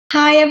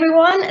Hi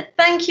everyone,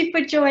 thank you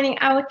for joining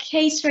our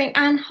Catering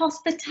and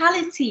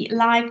Hospitality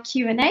live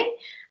Q&A.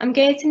 I'm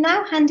going to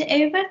now hand it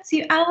over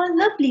to our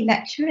lovely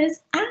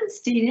lecturers and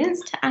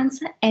students to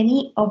answer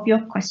any of your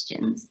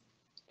questions.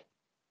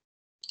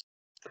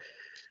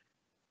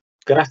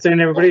 Good afternoon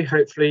everybody,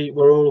 hopefully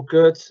we're all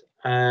good.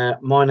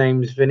 My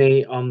name's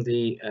Vinny, I'm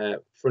the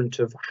front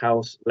of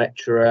house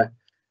lecturer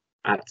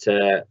at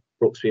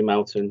Brooksby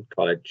Melton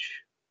College.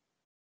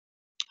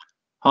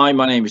 Hi,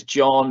 my name is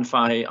John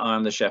Fahey.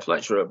 I'm the chef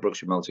lecturer at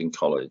Brooksby Melton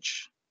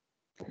College.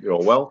 You're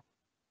all well?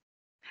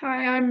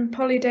 Hi, I'm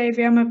Polly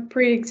Davey. I'm a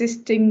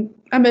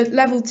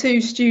level 2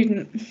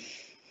 student.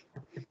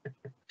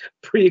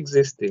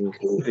 Pre-existing,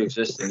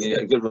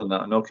 yeah, good run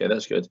that. Okay,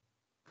 that's good.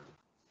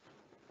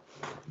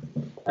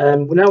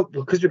 Well, now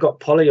because we've got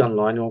Polly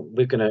online, I'm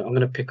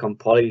gonna pick on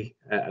Polly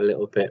a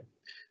little bit.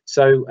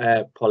 So,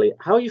 Polly,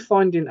 how do you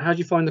find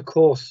the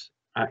course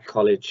at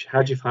college? How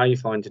are you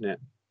finding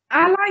it?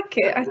 I like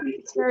it. I think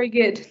it's very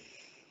good.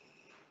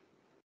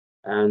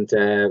 And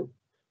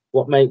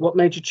what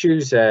made you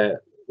choose the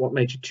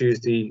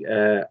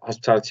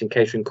hospitality and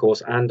catering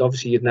course? And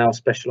obviously you're now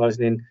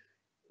specialising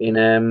in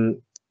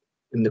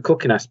the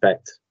cooking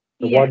aspect.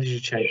 So Yeah. why did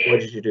you change? Why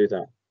did you do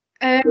that?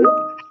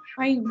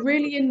 I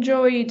really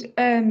enjoyed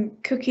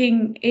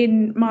cooking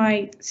in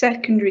my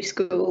secondary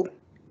school,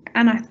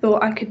 and I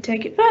thought I could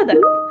take it further.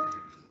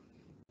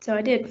 So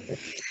I did.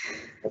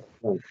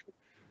 Excellent.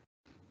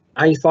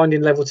 How are you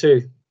finding level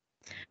 2?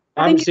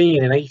 I haven't seen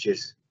you in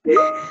ages.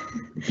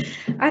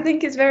 I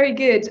think it's very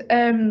good.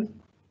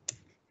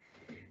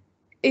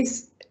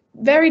 It's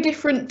very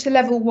different to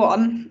level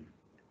 1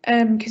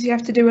 because you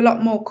have to do a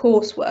lot more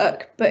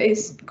coursework, but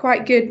it's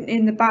quite good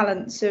in the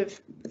balance of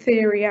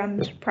theory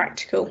and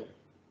practical.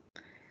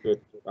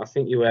 Good. I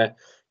think you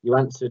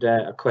answered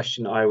a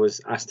question I was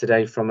asked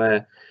today from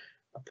a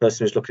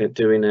person who's looking at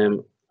doing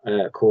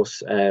a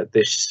course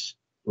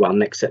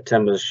next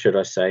September, should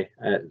I say,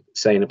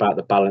 saying about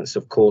the balance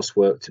of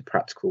coursework to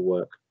practical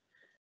work.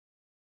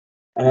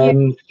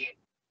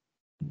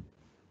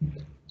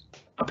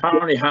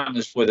 Apparently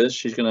Hannah's with us.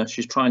 She's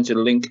trying to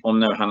link on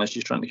now. Hannah,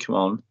 she's trying to come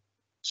on.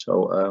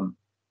 So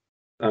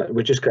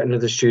we're just getting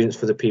other students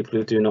for the people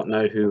who do not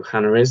know who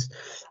Hannah is.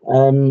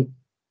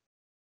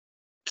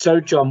 So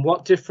John,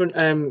 what different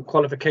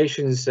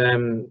qualifications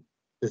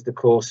does the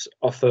course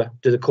offer?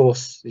 Do the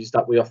courses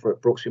that we offer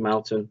at Brooksby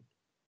Melton?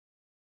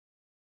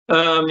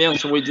 Yeah,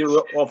 so we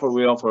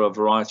offer a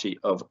variety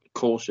of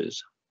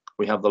courses.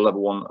 We have the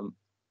level 1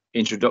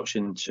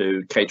 introduction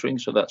to catering,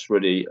 so that's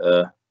really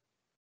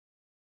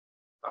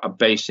a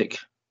basic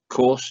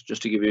course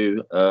just to give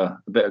you a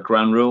bit of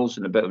ground rules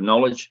and a bit of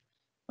knowledge.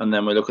 And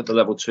then we look at the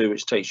level 2,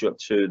 which takes you up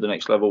to the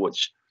next level,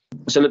 which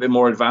is a little bit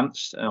more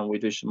advanced, and we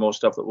do some more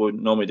stuff that we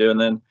wouldn't normally do.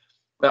 And then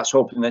that's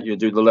hoping that you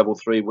do the level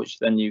 3, which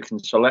then you can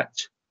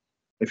select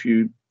if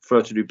you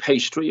prefer to do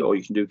pastry or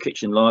you can do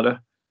kitchen larder.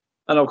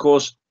 And of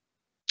course,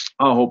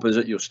 our hope is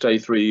that you'll stay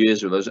 3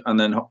 years with us and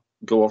then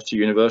go off to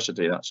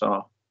university. That's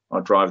our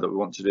drive that we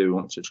want to do. We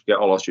want to get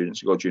all our students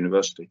to go to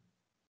university.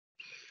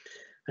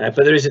 But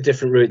there is a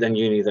different route than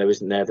uni, though,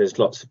 isn't there? There's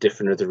lots of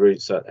different other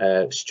routes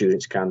that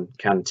students can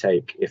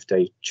take if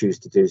they choose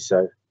to do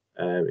so.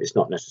 It's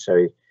not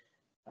necessarily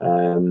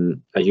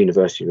a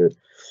university route.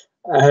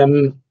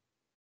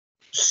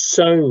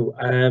 So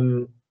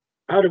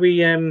how do we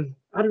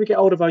get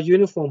hold of our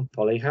uniform,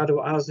 Polly?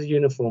 How's the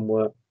uniform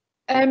work?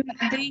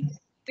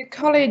 The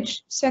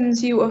college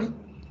sends you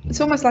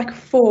it's almost like a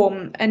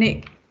form, and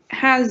it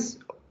has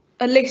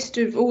a list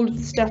of all of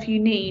the stuff you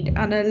need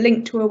and a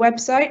link to a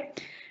website,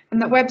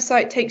 and that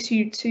website takes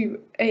you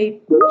to a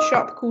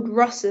shop called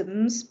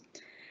Russell's,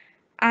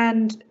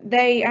 and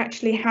they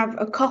actually have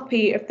a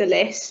copy of the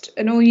list,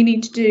 and all you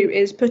need to do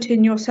is put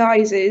in your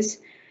sizes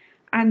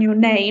and your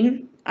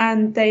name,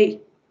 and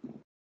they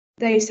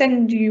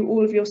send you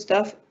all of your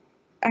stuff,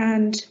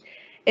 and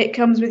it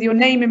comes with your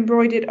name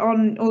embroidered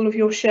on all of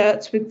your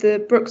shirts with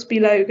the Brooksby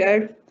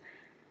logo,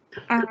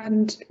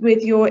 and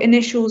with your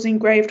initials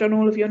engraved on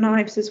all of your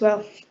knives as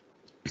well,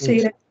 so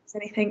you don't miss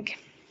anything.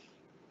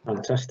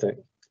 Fantastic.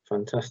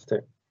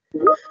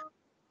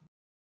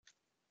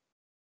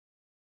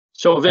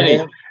 So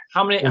Vinny,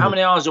 how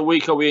many hours a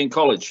week are we in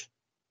college?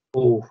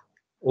 Oh,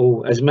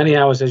 as many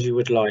hours as you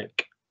would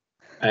like.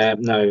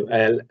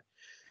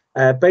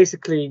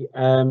 Basically,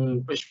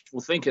 Wishful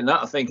thinking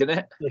that, I think,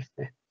 isn't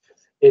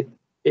it?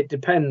 It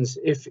depends.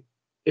 If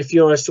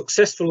you're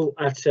successful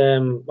at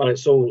well,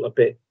 it's all a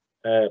bit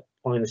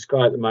pie in the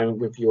sky at the moment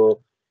with your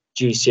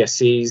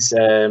GCSEs.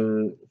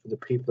 For the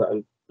people that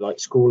are like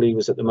school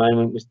leavers at the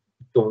moment, the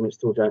government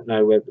still don't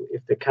know if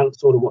they're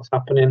cancelled or what's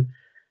happening.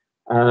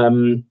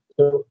 So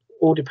it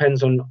all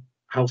depends on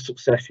how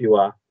successful you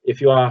are. If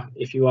you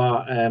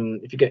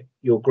get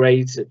your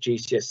grades at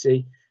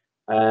GCSE,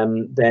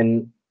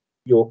 then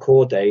your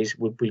core days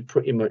would be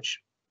pretty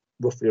much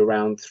roughly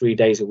around 3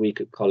 days a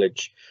week at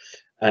college.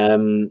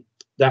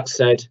 That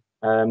said,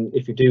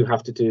 if you do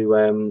have to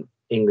do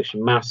English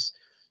and maths,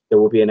 there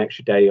will be an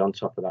extra day on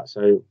top of that.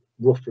 So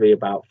roughly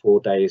about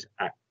 4 days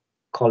at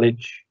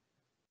college.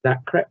 Is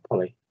that correct,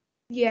 Polly?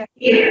 Yeah.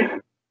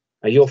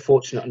 You're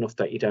fortunate enough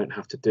that you don't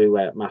have to do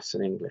maths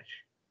and English.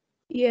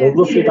 Yeah. Well,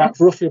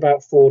 roughly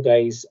about 4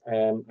 days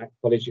at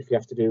college if you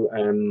have to do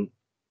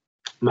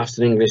maths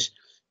and English.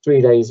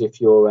 3 days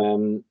if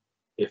you're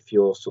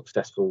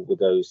successful with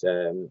those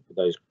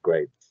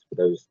grades, with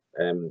those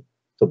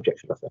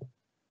subjects. I think.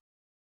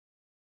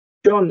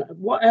 John,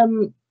 what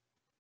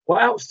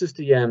else does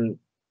the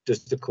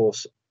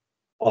course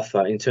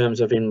offer in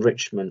terms of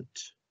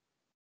enrichment?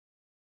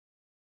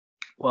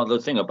 Well, the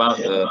thing about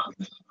is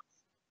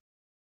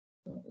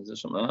there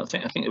something I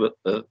think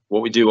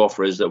what we do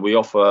offer is that we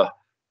offer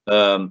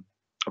a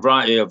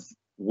variety of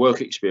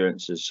work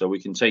experiences, so we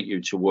can take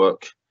you to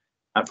work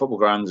at football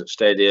grounds, at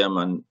stadium,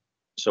 and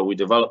so we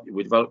develop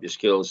your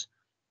skills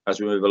as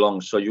we move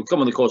along. So you come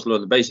on the course to learn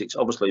the basics,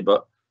 obviously,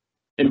 but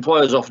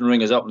employers often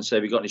ring us up and say,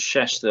 "Have you got any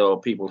chefs there, or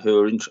people who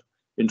are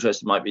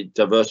interested, might be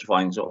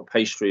diversifying sort of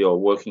pastry or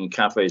working in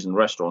cafes and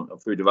restaurant or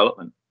food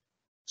development."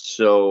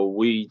 So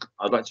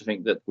I'd like to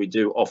think that we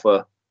do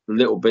offer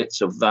little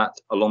bits of that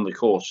along the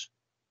course.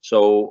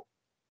 So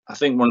I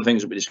think one of the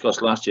things that we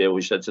discussed last year,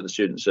 we said to the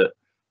students that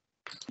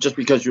just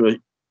because you're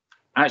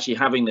actually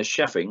having the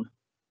chefing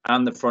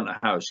and the front of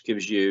house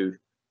gives you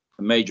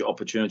a major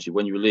opportunity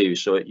when you leave,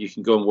 so you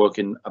can go and work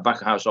in a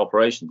back of house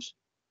operations.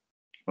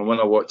 And when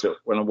I worked at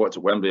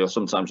Wembley, or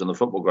sometimes on the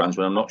football grounds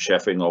when I'm not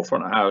chefing or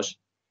front of house,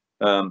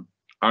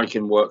 I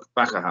can work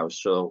back of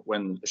house. So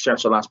when the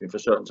chefs will ask me for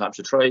certain types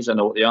of trays, I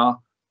know what they are.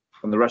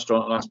 When the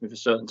restaurant will ask me for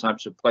certain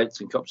types of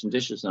plates and cups and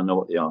dishes, and I know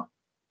what they are.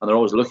 And they're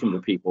always looking for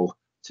people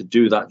to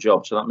do that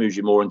job. So that moves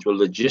you more into a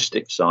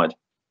logistics side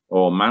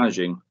or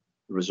managing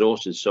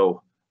resources.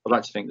 So I'd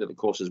like to think that the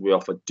courses we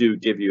offer do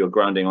give you a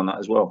grounding on that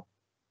as well.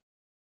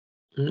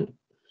 Mm.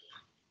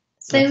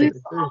 So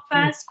we've got our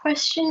first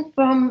question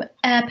from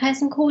a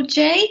person called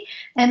Jay,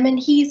 and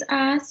he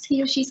or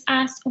she's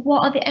asked,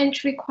 what are the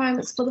entry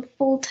requirements for the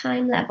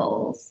full-time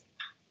levels?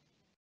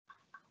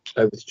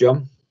 Over to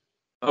John.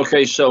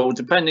 Okay, so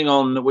depending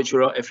on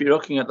if you're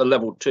looking at the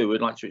level 2, we'd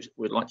like to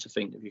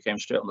think if you came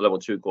straight on the level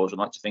 2 course, we'd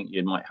like to think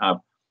you might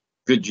have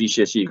good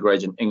GCSE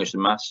grades in English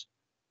and maths.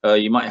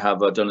 You might have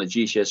done a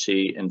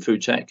GCSE in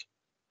food tech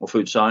or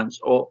food science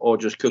or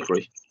just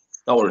cookery.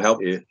 That would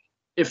help you.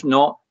 If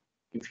not,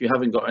 if you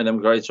haven't got any of them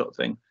grades sort of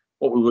thing,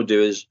 what we would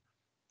do is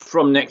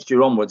from next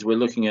year onwards, we're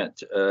looking at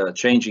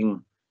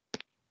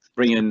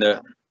bringing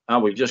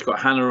we've just got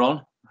Hannah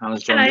on.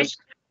 Hannah's joined us.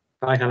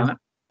 Hi, Hannah.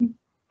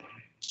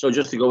 So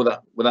just to go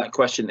with that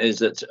question is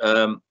that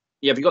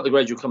if you got the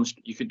grades,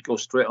 you could go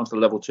straight onto the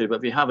level 2. But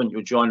if you haven't,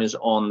 you'll join us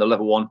on the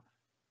level 1,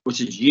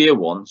 which is year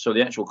 1. So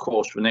the actual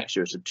course for next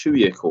year is a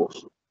 2-year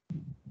course,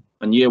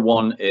 and year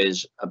 1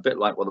 is a bit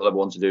like what the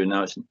level 1s are doing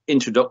now. It's an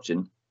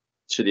introduction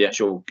to the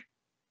actual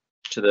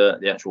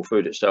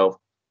food itself.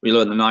 We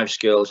learn the knife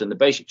skills and the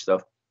basic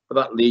stuff, but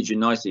that leads you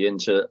nicely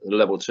into the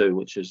level 2,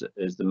 which is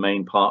the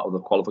main part of the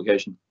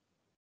qualification.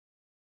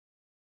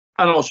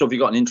 And also, if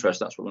you've got an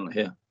interest, that's what we want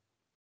to hear.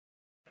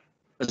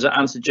 Has that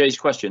answered Jay's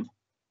question?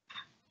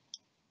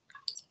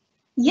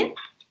 Yeah.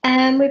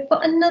 We've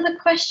got another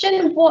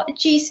question. What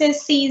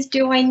GCSEs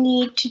do I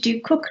need to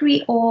do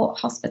cookery or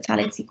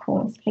hospitality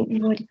course? I think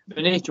we've already.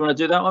 Vinny, do you want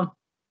to do that one?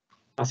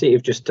 I think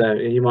you've just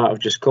you might have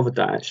just covered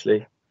that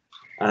actually.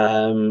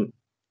 The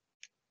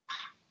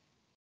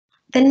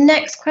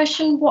next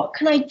question, what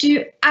can I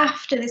do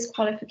after this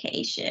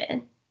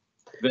qualification?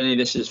 Vinny,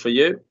 this is for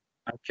you.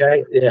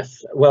 Okay,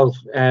 yes. Well,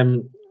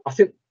 I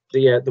think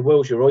the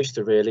world's your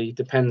oyster really.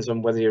 Depends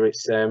on whether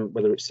it's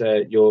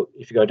if you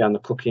go down the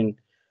cooking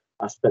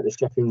aspect, the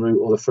chefing route,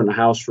 or the front of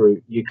house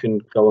route. You can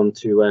go on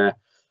to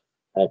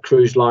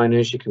cruise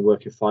liners, you can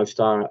work in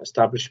 5-star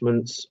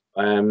establishments,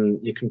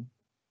 you can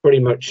pretty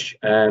much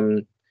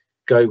go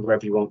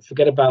wherever you want.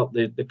 Forget about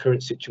the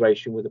current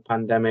situation with the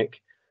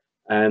pandemic,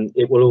 and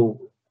it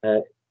will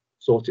all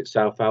sort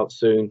itself out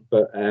soon.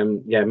 But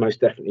yeah, most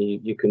definitely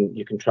you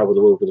can travel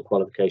the world with a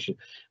qualification.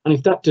 And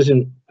if that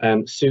doesn't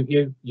suit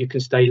you, you can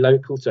stay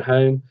local to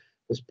home.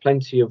 There's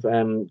plenty of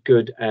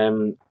good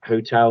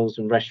hotels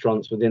and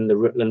restaurants within the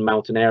Rutland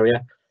Melton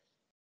area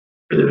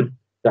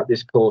that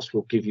this course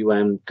will give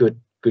you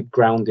good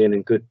grounding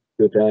and good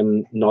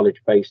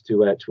knowledge base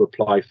to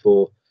apply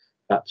for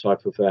that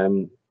type of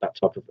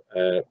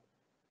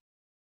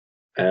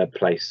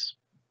place.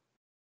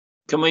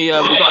 Can we? We've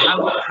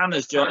got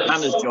Hannah's joined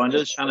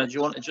us. Hannah, do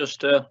you want to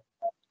just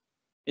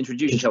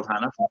introduce yourself,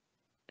 Hannah?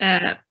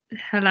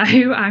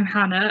 Hello, I'm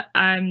Hannah.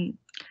 I'm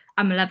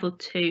a level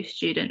 2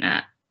 student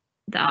at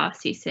the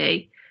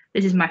RCC.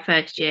 This is my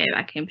first year.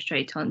 I came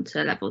straight on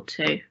to level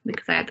 2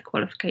 because I had the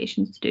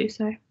qualifications to do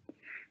so.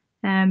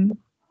 Don't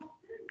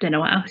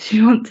know what else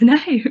you want to know.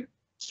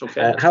 It's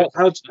okay.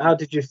 How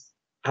did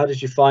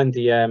you find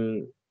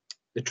the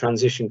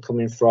transition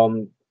coming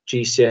from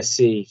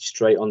GCSE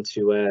straight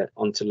onto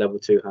level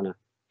 2, Hannah?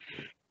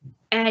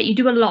 You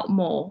do a lot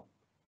more.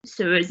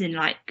 So as in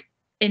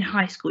in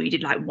high school, you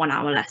did 1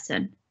 hour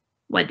lesson,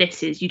 where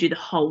this is you do the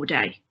whole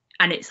day,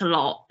 and it's a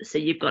lot. So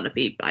you've got to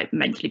be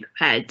mentally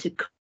prepared to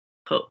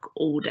cook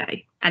all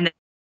day and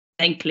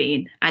then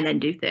clean and then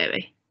do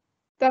theory.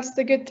 That's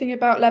the good thing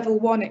about level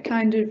 1. It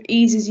kind of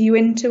eases you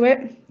into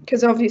it,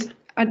 because obviously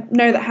I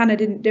know that Hannah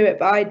didn't do it,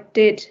 but I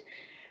did,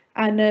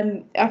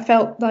 and I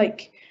felt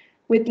like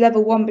with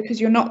level 1,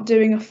 because you're not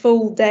doing a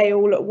full day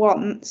all at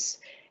once,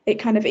 it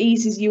kind of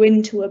eases you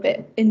into it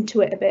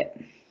a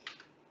bit.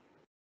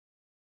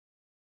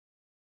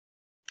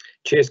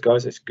 Cheers,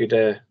 guys. It's good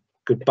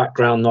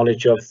background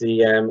knowledge of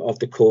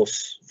the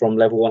course from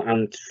level 1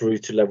 and through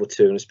to level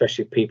 2, and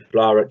especially if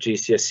people are at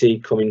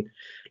GCSE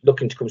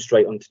looking to come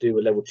straight on to do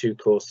a level 2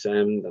 course.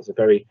 That's a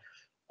very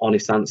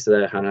honest answer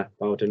there, Hannah.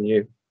 Well done,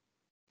 you.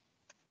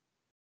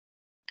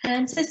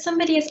 And so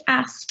somebody has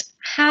asked,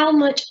 how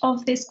much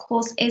of this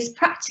course is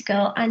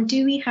practical, and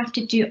do we have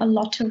to do a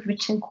lot of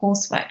written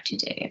coursework to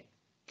do?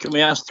 Can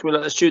we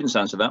let the students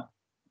answer that?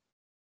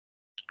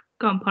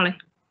 Go on, Polly.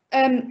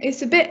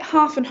 It's a bit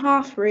half and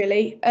half,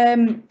 really.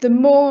 The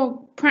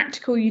more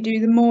practical you do,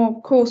 the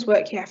more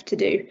coursework you have to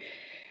do.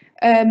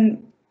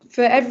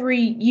 For every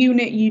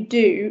unit you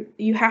do,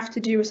 you have to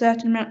do a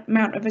certain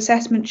amount of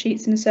assessment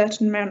sheets and a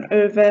certain amount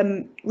of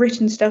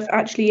written stuff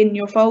actually in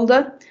your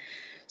folder.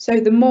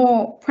 So the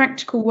more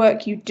practical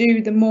work you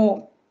do, the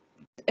more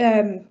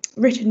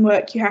written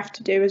work you have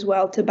to do as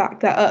well to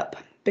back that up,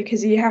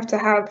 because you have to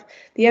have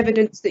the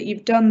evidence that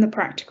you've done the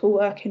practical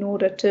work in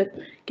order to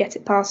get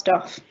it passed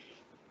off.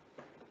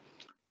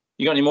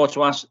 You got any more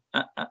to ask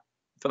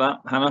for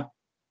that, Hannah?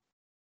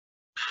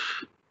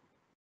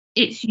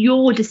 It's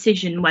your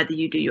decision whether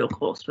you do your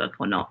coursework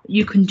or not.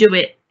 You can do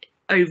it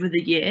over the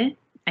year,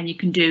 and you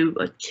can do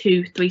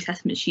 2-3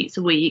 assessment sheets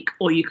a week,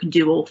 or you can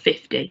do all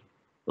 50,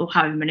 or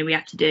however many we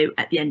have to do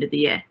at the end of the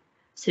year.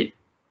 So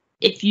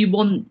if you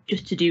want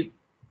just to do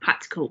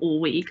practical all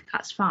week,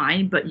 that's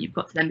fine, but you've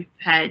got to then be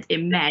prepared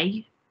in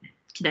May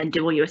to then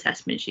do all your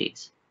assessment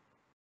sheets.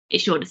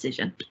 It's your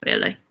decision,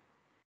 really.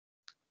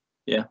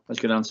 Yeah, that's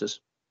good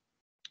answers.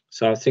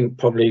 So I think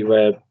probably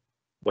where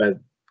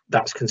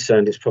that's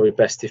concerned, it's probably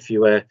best if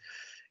you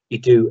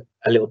do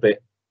a little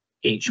bit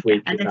each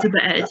week, and it's a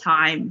bit at a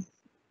time,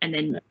 and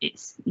then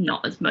it's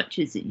not as much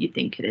as you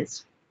think it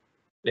is.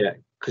 Yeah,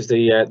 because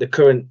the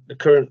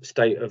current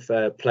state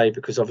of play,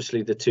 because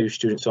obviously the 2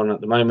 students on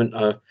at the moment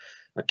are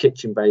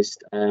kitchen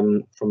based.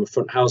 From a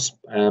front house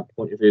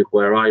point of view,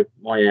 where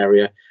my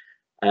area,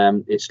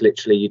 it's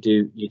literally you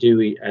do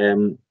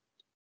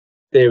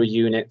theory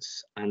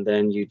units, and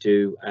then you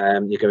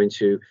go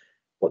into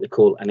what they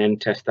call an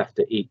end test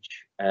after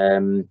each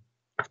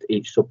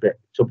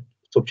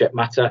subject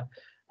matter,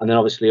 and then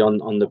obviously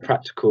on the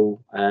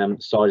practical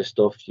side of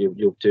stuff,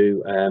 you'll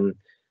do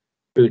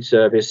food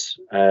service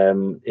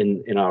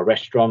in our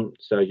restaurant.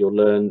 So you'll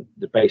learn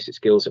the basic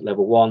skills at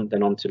level 1,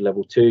 then on to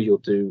level 2 you'll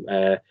do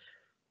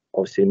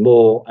obviously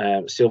more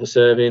silver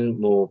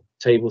serving, more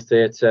table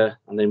theatre,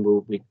 and then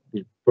we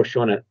brush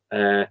on at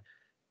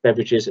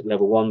beverages at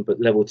level 1, but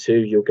level 2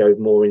 you'll go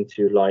more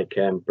into like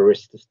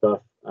barista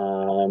stuff,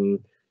 and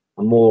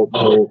more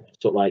sort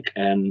of like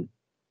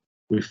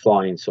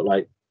refined, sort of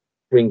like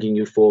bringing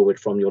you forward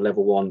from your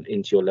level 1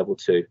 into your level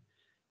 2.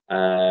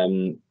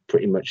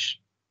 Pretty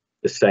much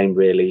the same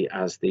really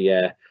as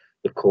the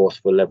course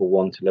for level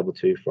 1 to level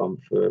 2 for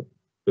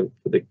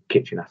the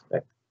kitchen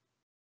aspect.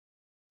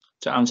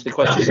 To answer the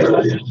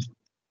question.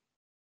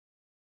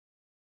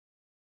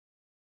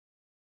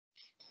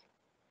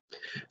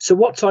 So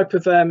what type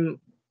of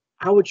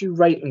how would you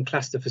rate and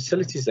class the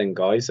facilities then,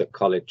 guys, at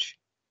college?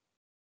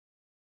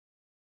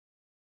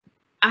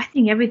 I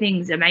think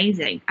everything's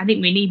amazing. I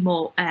think we need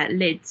more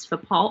lids for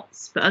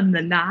pots, but other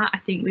than that, I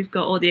think we've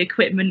got all the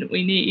equipment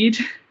we need.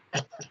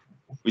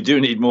 We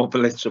do need more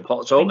lids for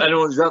pots. So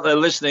anyone who's out there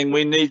listening,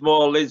 we need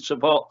more lids for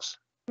pots.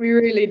 We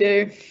really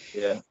do.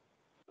 Yeah.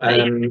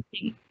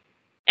 Everything,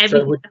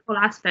 the whole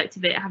aspect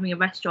of it, having a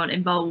restaurant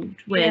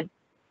involved with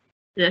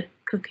the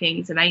cooking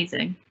is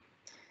amazing.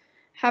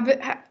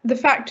 The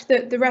fact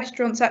that the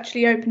restaurant's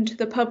actually open to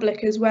the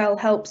public as well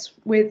helps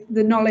with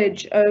the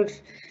knowledge of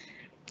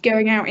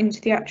going out into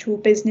the actual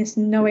business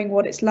and knowing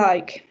what it's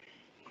like.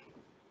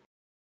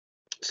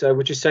 So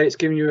would you say it's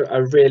giving you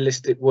a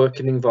realistic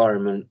working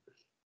environment?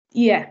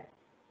 Yeah,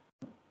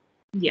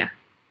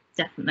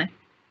 definitely.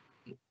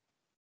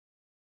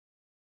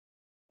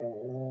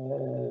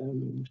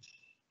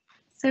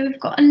 So we've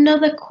got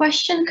another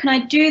question. Can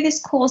I do this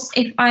course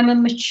if I'm a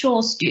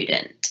mature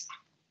student?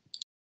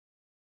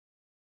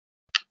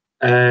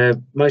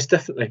 Most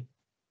definitely.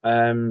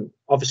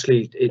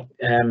 Obviously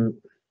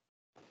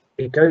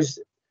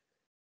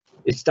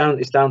it's down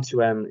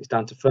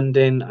to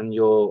funding and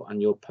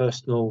your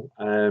personal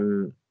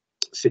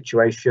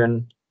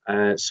situation.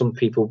 Some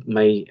people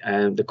may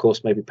the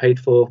course may be paid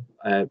for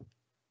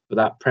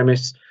that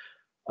premise,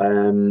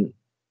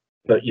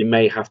 but you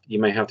may have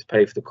to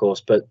pay for the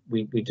course. But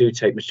we do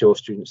take mature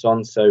students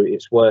on, so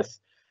it's worth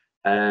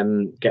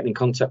getting in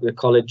contact with the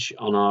college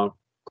on our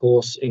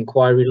course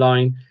inquiry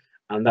line,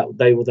 and that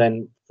they will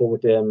then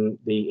forward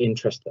the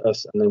interest to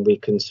us, and then we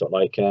can sort of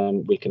like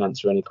we can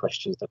answer any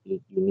questions that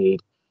you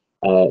need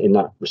in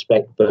that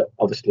respect. But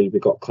obviously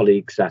we've got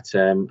colleagues at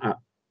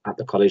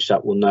the college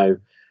that will know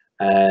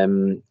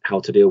how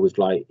to deal with,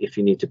 like, if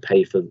you need to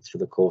pay for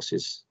the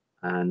courses,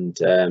 and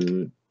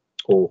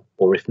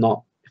or if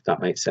not, if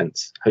that makes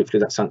sense. Hopefully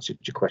that's answered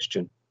your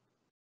question.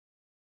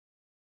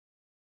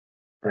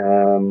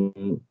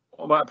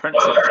 What about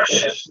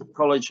apprenticeships?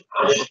 College?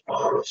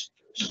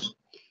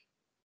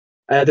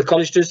 The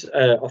college does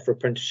offer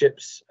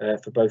apprenticeships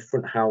for both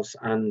front house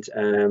and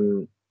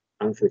for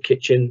the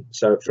kitchen.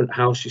 So at front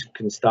house, you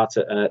can start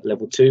at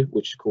level 2,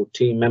 which is called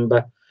team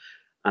member,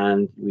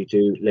 and we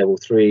do level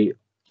 3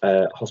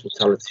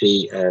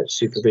 hospitality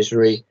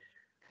supervisory,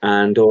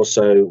 and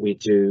also we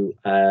do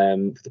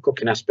for the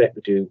cooking aspect,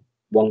 we do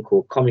one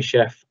called commis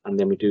chef, and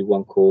then we do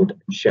one called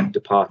chef de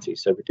partie.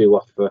 So we do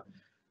offer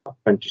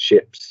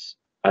apprenticeships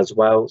as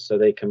well, so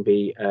they can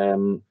be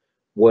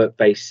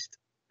work-based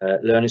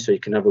learning. So you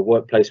can have a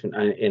work placement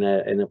in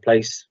a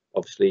place,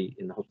 obviously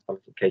in the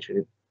hospitality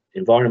catering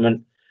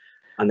environment,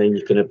 and then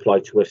you can apply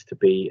to us to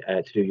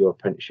do your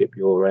apprenticeship,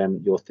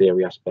 your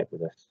theory aspect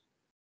with us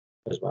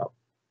as well.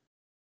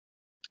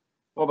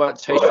 What about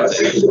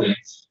taster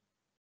days?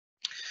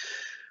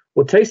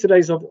 Well, taster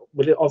days,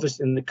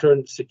 obviously in the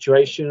current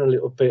situation, a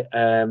little bit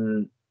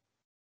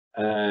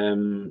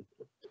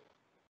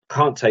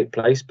can't take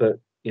place, but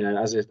you know,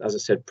 as I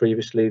said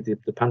previously,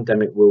 the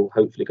pandemic will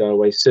hopefully go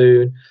away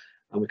soon,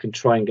 and we can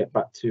try and get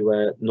back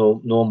to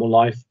normal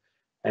life.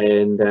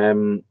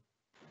 And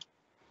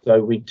so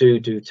we do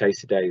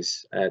taster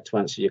days to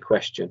answer your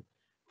question,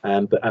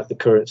 but at the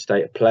current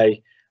state of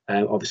play,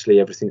 obviously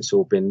everything's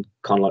all been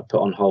kind of like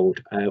put on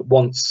hold.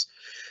 Once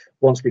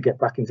we get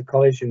back into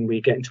college and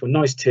we get into a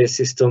nice tier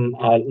system,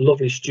 our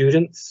lovely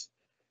students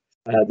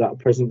that are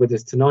present with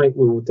us tonight,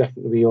 we will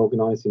definitely be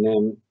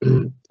organising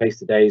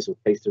taster days or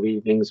taster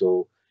evenings,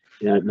 or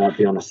you know, it might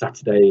be on a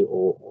Saturday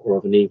or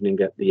of an evening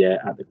at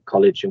the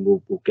college, and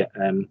we'll get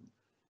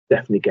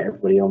definitely get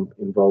everybody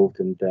involved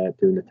and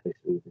doing the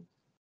taster evening.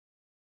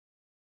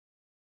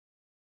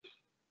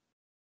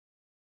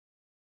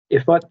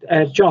 If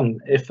John,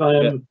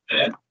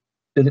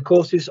 do the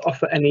courses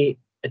offer any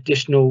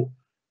additional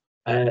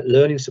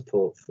learning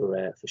support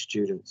for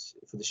students,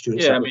 for the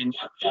students? Yeah, I mean,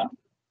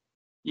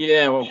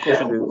 yeah, well, of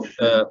course we do.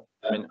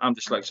 I mean, I'm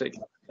dyslexic.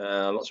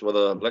 Lots of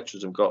other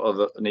lecturers have got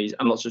other needs,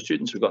 and lots of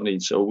students have got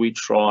needs. So we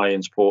try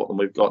and support them.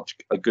 We've got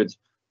a good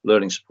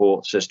learning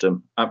support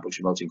system at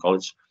Brooksby Melton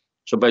College.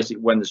 So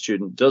basically, when the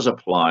student does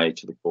apply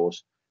to the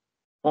course,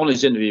 on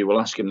his interview, we'll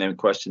ask him them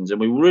questions, and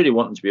we really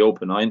want them to be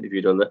open. I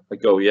interviewed a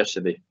girl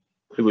yesterday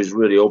who was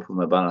really open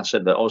about it. I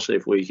said that also,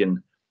 if you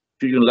can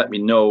let me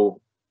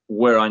know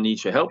where I need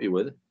to help you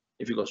with,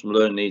 if you've got some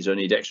learning needs or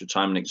need extra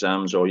time in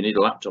exams, or you need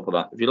a laptop or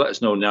that, if you let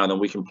us know now, then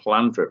we can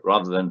plan for it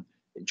rather than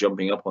it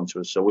jumping up onto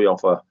us. So we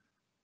offer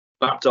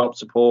laptop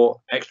support,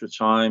 extra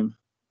time,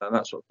 and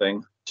that sort of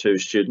thing to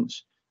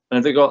students. And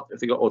if they got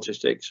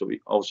autistic, so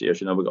we obviously, as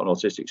you know, we've got an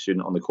autistic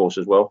student on the course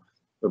as well.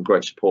 We have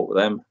great support with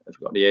them. If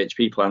we've got the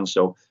AHP plan,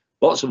 so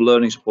lots of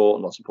learning support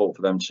and lots of support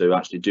for them to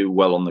actually do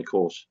well on the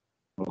course.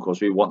 And of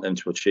course, we want them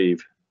to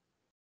achieve.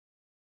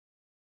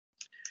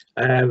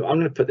 I'm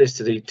going to put this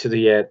to the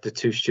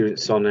two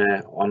students on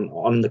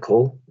the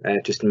call,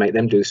 just to make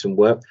them do some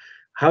work.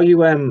 How you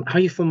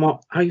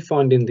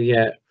finding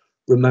the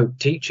remote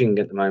teaching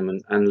at the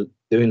moment and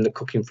doing the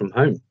cooking from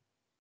home?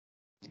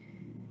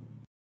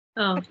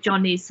 Oh,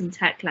 John needs some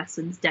tech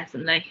lessons,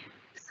 definitely.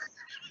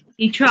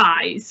 He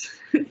tries.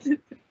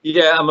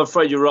 Yeah, I'm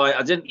afraid you're right.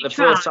 I didn't.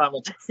 First time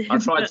I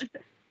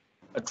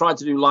tried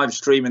to do live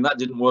streaming. That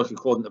didn't work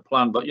according to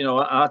plan. But you know,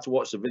 I had to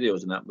watch the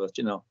videos and that. But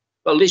you know,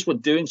 at least we're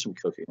doing some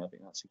cooking. I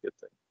think that's a good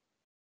thing.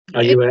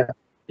 Are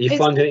you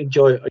finding it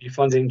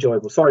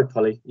enjoyable? Sorry,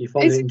 Polly. You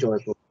find it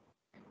enjoyable?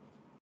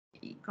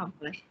 Can't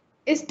play.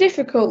 It's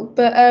difficult,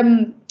 but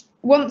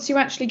once you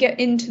actually get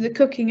into the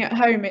cooking at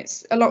home,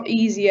 it's a lot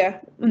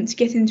easier once you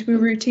get into a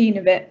routine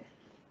of it.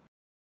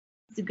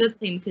 It's a good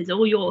thing because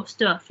all your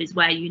stuff is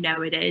where you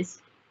know it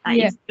is. Like,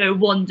 Yeah. you go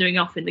wandering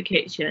off in the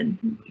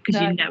kitchen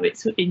because you know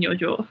it's in your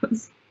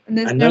drawers. And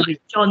there's no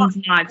like John's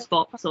knives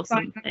box or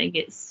something.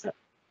 It's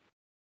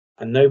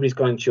and nobody's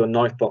gone into your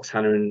knife box,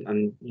 Hannah,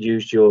 and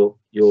used your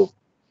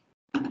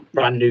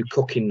brand new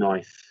cooking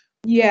knife.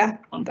 Yeah,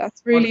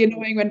 that's really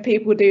annoying when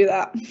people do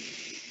that.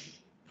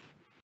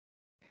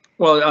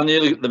 Well, and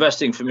the best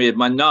thing for me is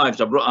my knives.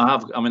 I've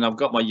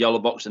got my yellow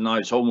box of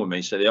knives home with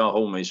me, so they are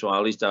home with me. So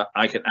at least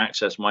I can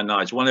access my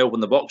knives. When I open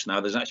the box now,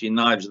 there's actually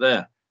knives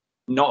there,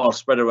 not all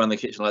spread around the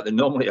kitchen like they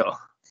normally are.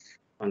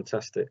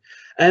 Fantastic.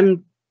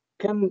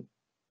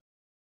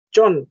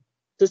 John,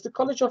 does the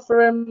college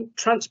offer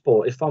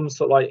transport if I'm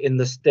sort of like in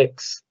the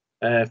sticks?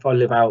 If I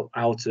live out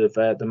of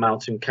the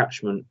Melton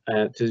catchment,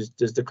 does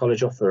the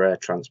college offer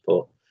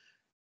transport?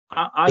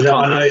 I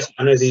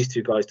know these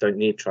two guys don't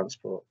need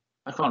transport.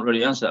 I can't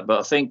really answer that, but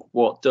I think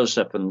what does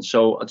happen.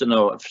 So I don't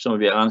know if some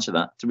of you answer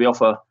that. Do we have?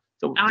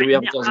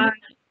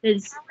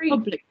 There's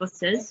public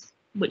buses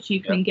which you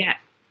can get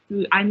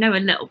through. I know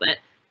a little bit,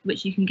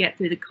 which you can get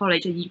through the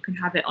college, and you can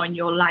have it on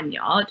your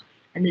lanyard.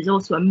 And there's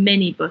also a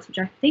mini bus which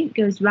I think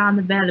goes around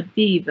the Vale of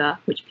Beaver,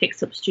 which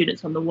picks up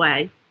students on the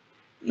way.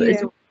 But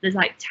there's also there's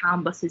like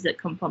town buses that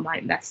come from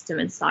like Leicester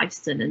and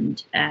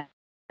Syston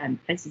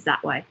and places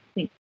that way. I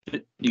think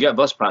You get a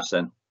bus pass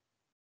then?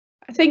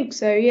 I think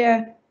so,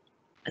 yeah.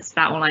 that's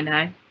about all I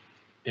know.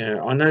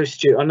 Yeah, I know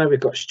we've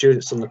got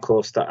students on the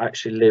course that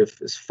actually live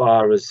as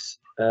far as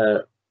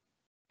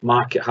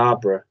Market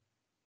Harborough.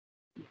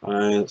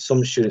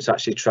 Some students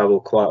actually travel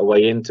quite a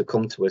way in to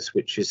come to us,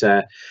 which is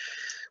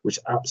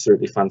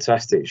absolutely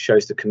fantastic. It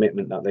shows the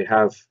commitment that they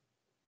have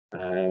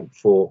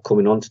for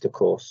coming onto the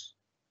course.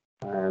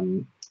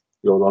 In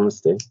all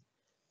honesty.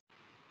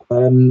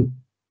 Can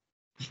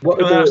I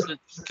ask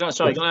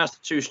the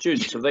two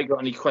students, have they got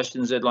any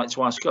questions they'd like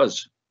to ask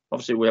us?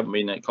 Obviously, we haven't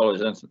been at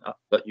college, anything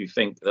that you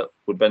think that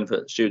would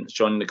benefit students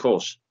joining the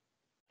course?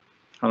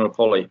 Hannah or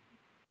Polly?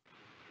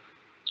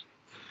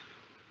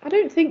 I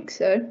don't think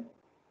so.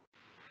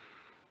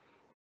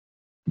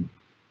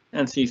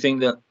 And do you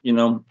think that, you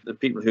know, the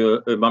people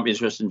who might be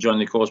interested in joining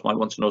the course might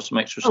want to know some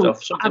extra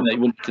stuff, something that you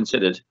wouldn't have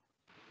considered?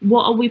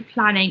 What are we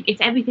planning, if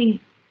everything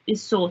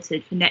is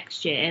sorted for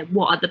next year,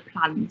 what are the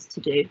plans to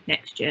do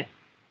next year?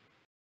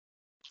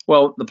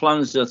 Well, the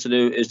plans are to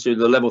do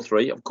the level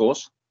 3, of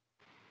course,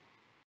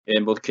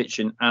 in both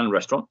kitchen and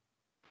restaurant.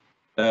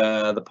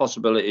 The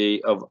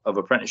possibility of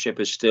apprenticeship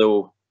is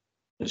still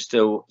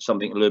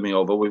something looming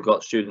over. We've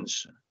got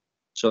students,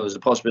 so there's a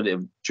possibility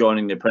of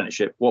joining the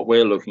apprenticeship. What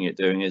we're looking at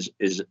doing is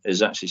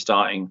actually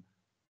starting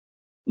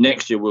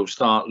next year. We'll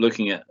start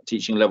looking at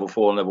teaching level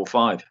 4 and level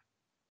 5.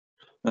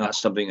 And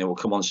that's something that will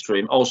come on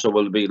stream. Also,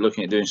 we'll be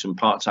looking at doing some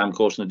part-time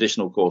course and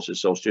additional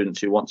courses. So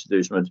students who want to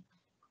do some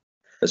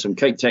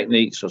cake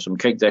techniques or some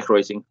cake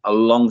decorating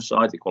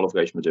alongside the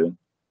qualification we're doing.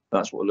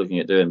 That's what we're looking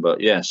at doing.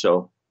 But yeah,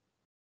 so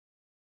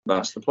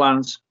that's the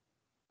plans.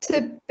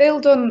 To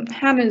build on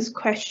Hannah's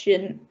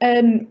question,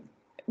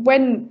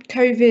 when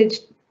COVID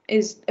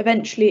is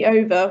eventually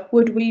over,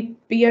 would we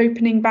be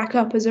opening back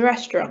up as a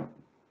restaurant?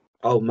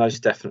 Oh,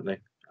 most definitely.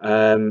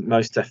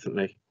 Most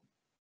definitely.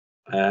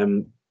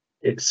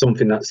 It's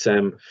something that's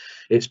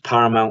it's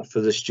paramount for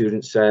the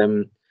students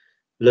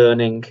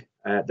learning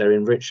their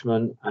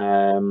enrichment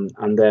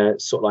and their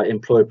sort of like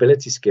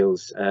employability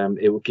skills.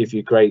 It will give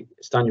you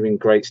stand you in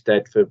great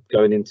stead for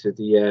going into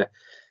the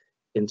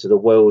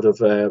world of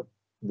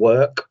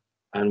work,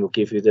 and will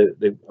give you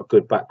a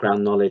good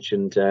background knowledge.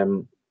 And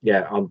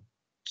yeah, I'm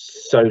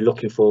so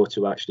looking forward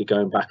to actually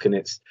going back,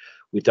 and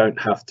we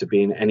don't have to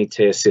be in any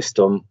tier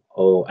system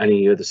or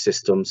any other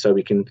system, so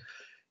we can,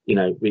 you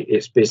know,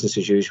 it's business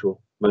as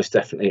usual, most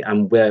definitely.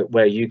 And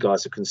where you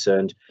guys are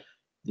concerned,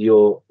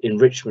 your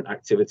enrichment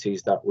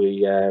activities that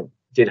we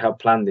did have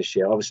planned this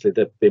year, obviously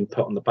they've been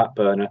put on the back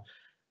burner,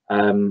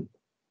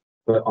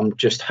 but I'm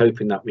just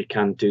hoping that we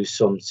can do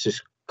some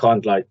just kind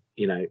of like,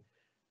 you know,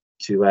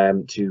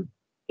 to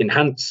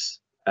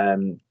enhance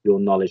your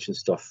knowledge and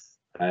stuff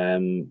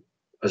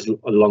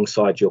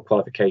alongside your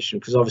qualification,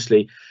 because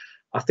obviously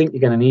I think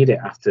you're going to need it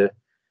after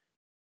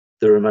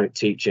the remote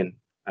teaching,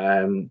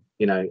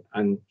 you know,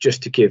 and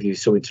just to give you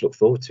something to look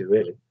forward to,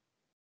 really.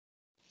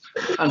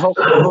 And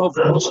hopefully we'll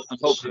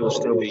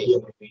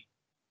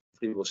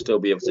still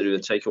be able to do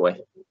the takeaway.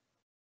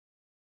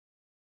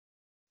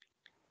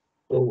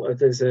 Oh, I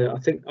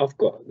think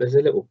there's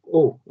a little,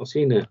 I've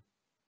seen it.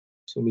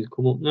 Somebody's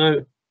come up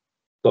now.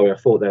 Sorry, I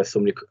thought there was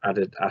somebody could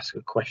ask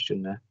a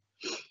question there.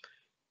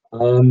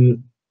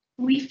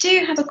 We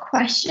do have a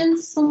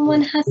question.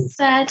 Someone has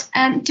said,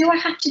 do I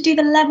have to do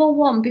the level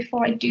 1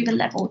 before I do the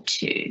level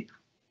 2?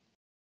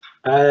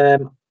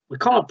 We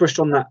kind of brushed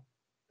on that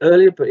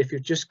earlier, but if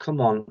you've just come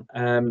on,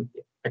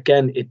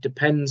 again, it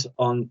depends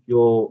on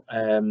your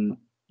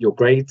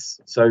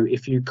grades. So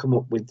if you come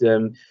up with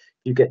you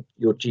get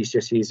your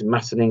GCSEs in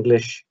maths and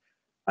English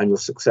and you're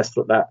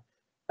successful at that,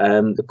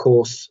 the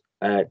course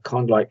kind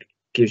of like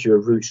gives you a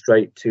route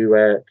straight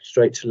to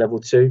level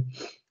 2.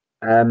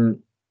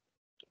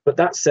 But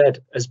that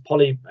said, as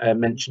Polly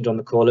mentioned on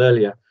the call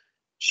earlier,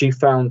 she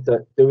found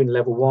that doing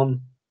level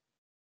 1,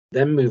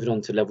 then moving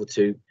on to level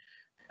 2,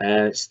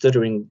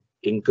 studying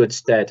in good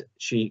stead.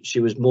 She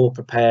was more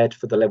prepared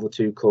for the level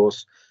 2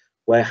 course,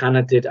 where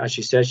Hannah did, as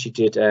she said, she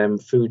did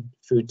food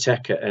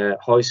tech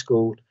at high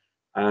school,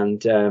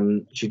 and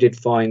she did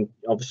find,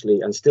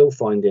 obviously, and still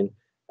finding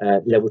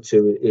level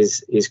 2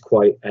 is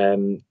quite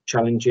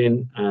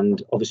challenging,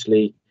 and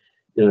obviously,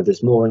 you know,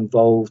 there's more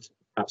involved.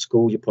 At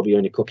school, you're probably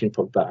only cooking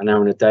probably about an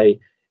hour a day.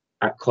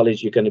 At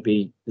college, you're going to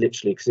be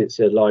literally, because it's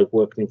a live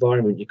working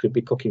environment, you could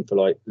be cooking for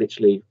like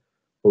literally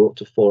for up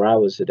to 4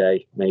 hours a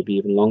day, maybe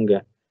even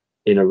longer,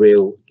 in a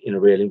real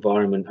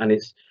environment. And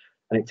it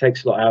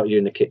takes a lot out of you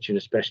in the kitchen,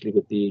 especially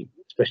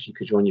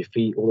because you're on your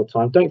feet all the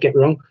time. Don't get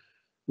me wrong,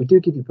 we do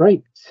give you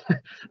breaks,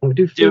 and we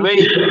do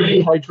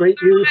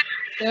hydrate you.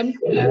 I don't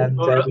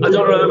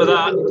remember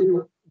that.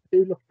 We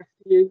do look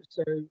after you,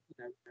 so you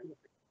know.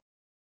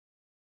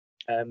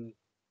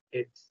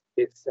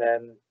 It's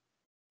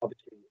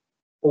obviously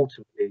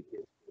ultimately,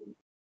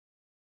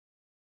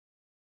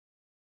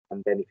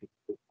 and then if you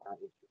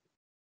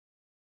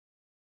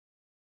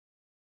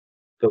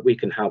but we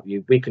can help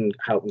you. We can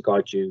help and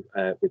guide you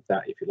with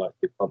that if you like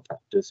to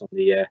contact us on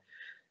the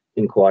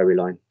inquiry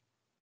line.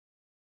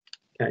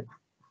 Okay.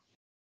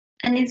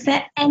 And is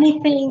there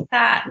anything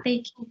that they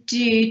can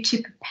do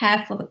to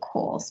prepare for the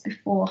course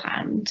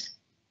beforehand?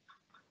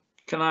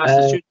 Can I ask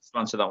the students to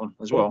answer that one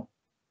as well?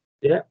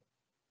 Yeah.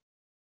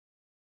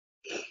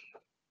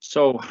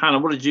 So, Hannah,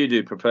 what did you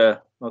do?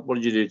 What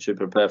did you do to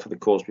prepare for the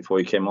course before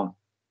you came on?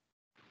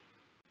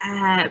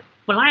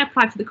 Well, I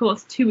applied for the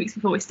course 2 weeks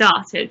before we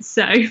started,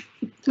 so.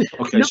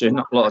 Okay, so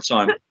not a lot of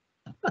time.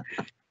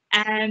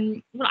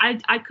 Well,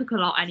 I cook a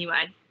lot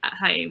anyway at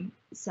home,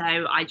 so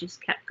I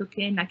just kept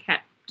cooking. I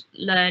kept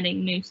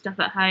learning new stuff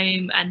at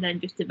home, and then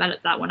just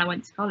developed that when I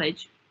went to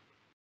college.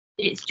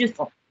 It's just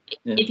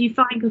if you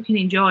find cooking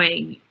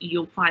enjoying,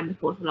 you'll find the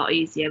course a lot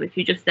easier. If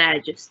you're just there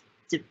just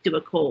to do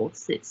a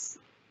course,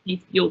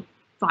 you'll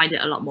find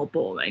it a lot more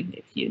boring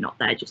if you're not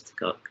there just to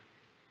cook.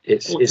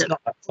 It's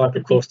not that type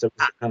of course that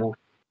Hannah.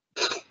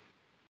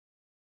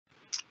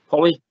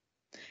 Polly?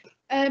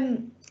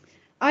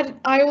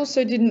 I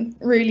also didn't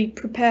really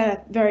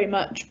prepare very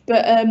much,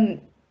 but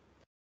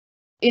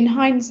in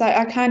hindsight,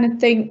 I kind of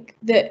think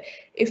that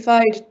if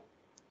I'd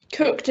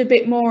cooked a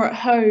bit more at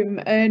home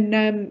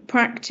and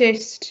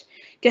practiced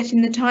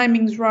getting the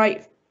timings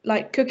right,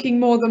 like cooking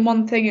more than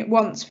one thing at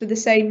once for the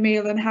same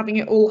meal and having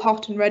it all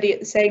hot and ready at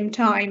the same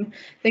time,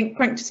 I think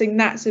practicing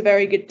that's a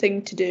very good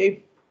thing to do.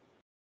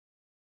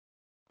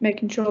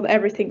 Making sure that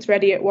everything's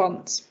ready at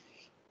once.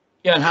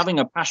 Yeah, and having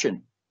a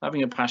passion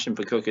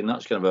for cooking,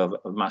 that's going to have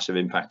a massive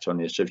impact on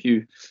you. So if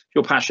you're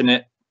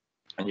passionate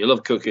and you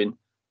love cooking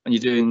and you're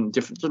doing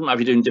different, doesn't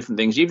matter if you're doing different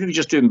things, even if you're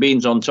just doing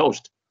beans on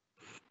toast,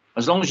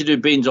 as long as you do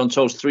beans on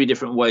toast 3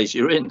 different ways,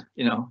 you're in,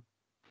 you know.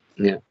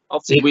 Yeah.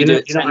 Obviously, we do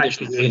it 10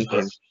 different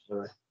ways.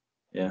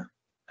 Yeah.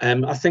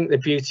 I think the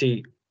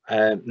beauty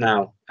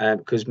now,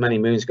 because many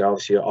moons ago,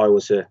 obviously, I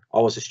was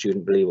a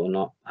student, believe it or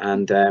not,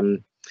 and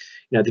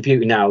you know, the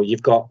beauty now,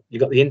 you've got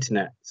the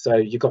internet, so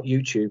you've got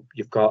YouTube,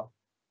 you've got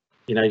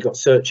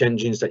search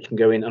engines that you can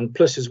go in, and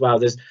plus as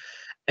well,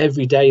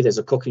 every day there's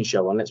a cooking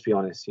show on. Let's be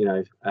honest,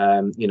 you've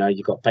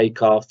got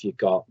Bake Off, you've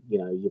got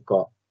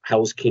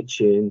Hell's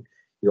Kitchen,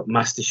 you've got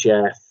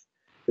MasterChef.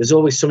 There's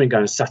always something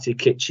going on. Saturday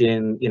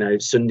Kitchen,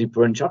 Sunday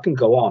Brunch. I can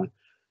go on.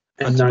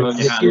 And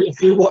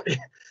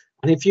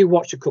if you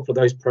watch a couple of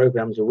those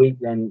programs a week,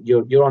 then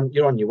you're on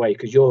your way,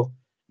 because you're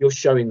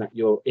showing that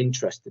you're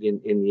interested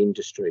in the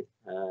industry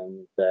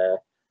and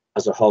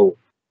as a whole.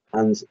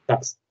 And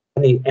that's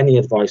any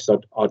advice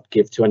I'd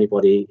give to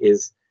anybody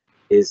is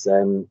use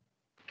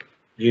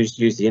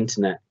the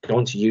internet, go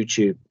onto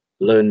YouTube,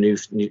 learn new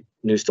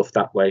stuff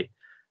that way.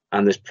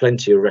 And there's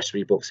plenty of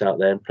recipe books out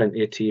there and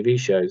plenty of TV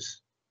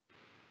shows.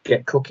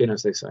 Get cooking,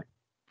 as they say.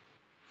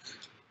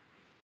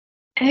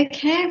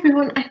 Okay,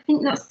 everyone, I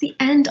think that's the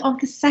end of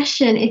the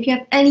session. If you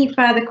have any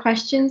further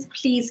questions,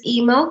 please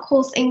email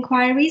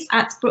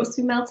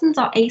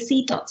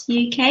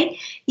courseinquiries@brooksbymelton.ac.uk.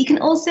 You can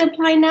also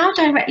apply now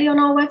directly on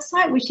our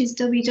website, which is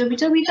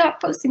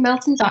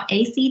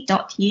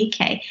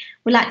www.brooksbymelton.ac.uk.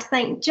 We'd like to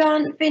thank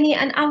John, Vinny,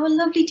 and our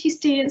lovely 2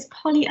 students,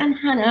 Polly and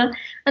Hannah.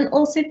 And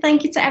also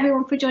thank you to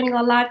everyone for joining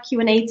our live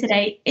Q&A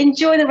today.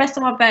 Enjoy the rest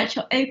of our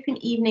virtual open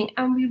evening,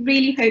 and we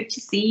really hope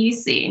to see you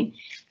soon.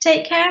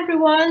 Take care,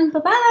 everyone.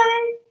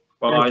 Bye-bye.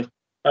 Bye.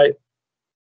 Bye.